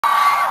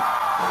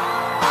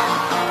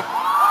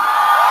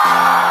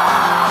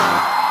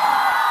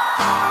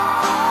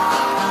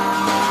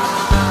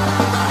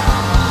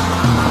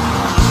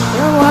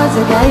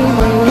a game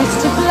we used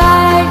to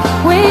play.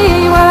 We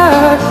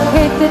would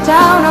hit the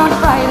town on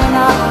Friday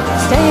night,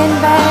 stay in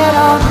bed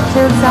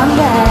until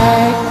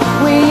Sunday.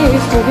 We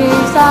used to be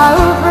so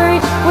free.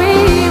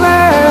 We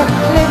were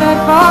living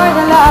for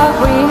the love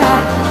we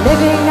had,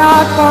 living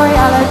not for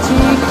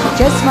reality.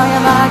 Just my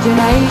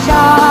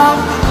imagination,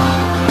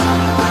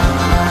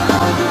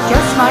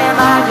 just my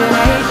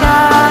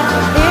imagination.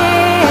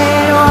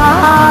 It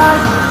was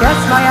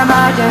just my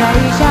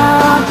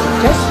imagination,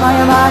 just my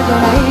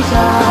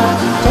imagination,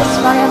 just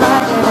my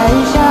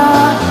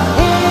imagination.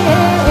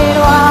 It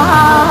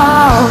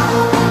was.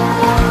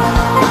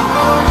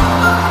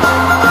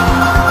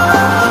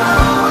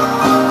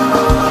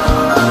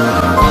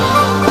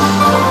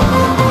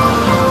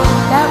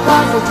 That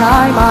was the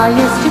time I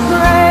used to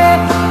pray.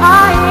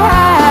 I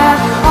have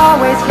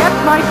always kept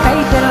my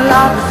faith in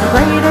love. It's the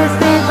greatest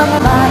thing from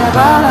the man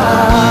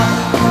above.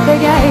 The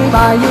game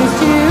I used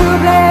to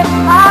play,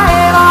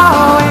 I've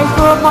always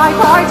put my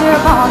cards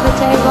upon the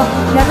table.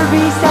 Never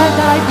be said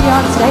that I'd be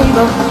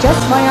unstable.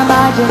 Just my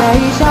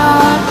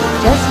imagination,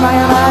 just my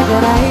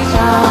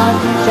imagination,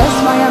 just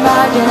my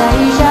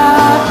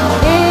imagination.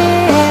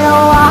 It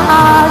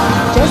was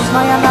just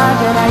my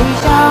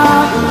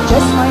imagination,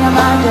 just my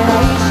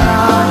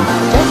imagination,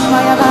 just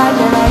my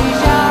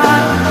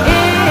imagination.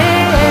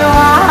 It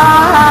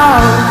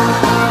was.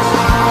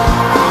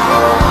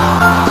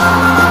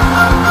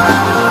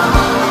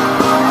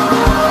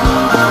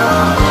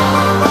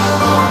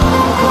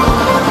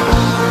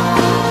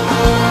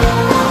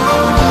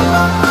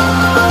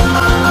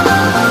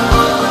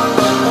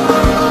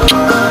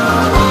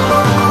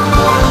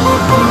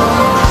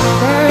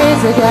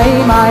 A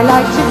game I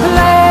like to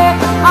play.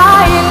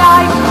 I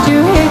like to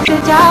hit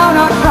the town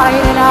on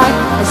Friday night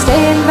and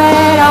stay in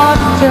bed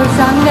until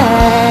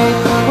Sunday.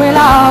 We'll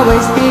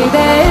always be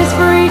this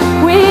free.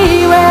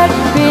 We will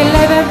be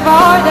living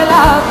for the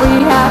love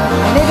we have,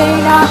 and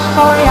living not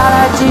for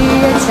reality.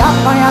 It's not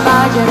my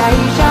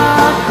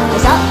imagination,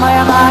 it's not my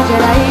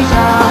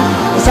imagination,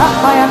 it's not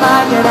my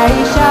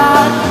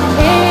imagination.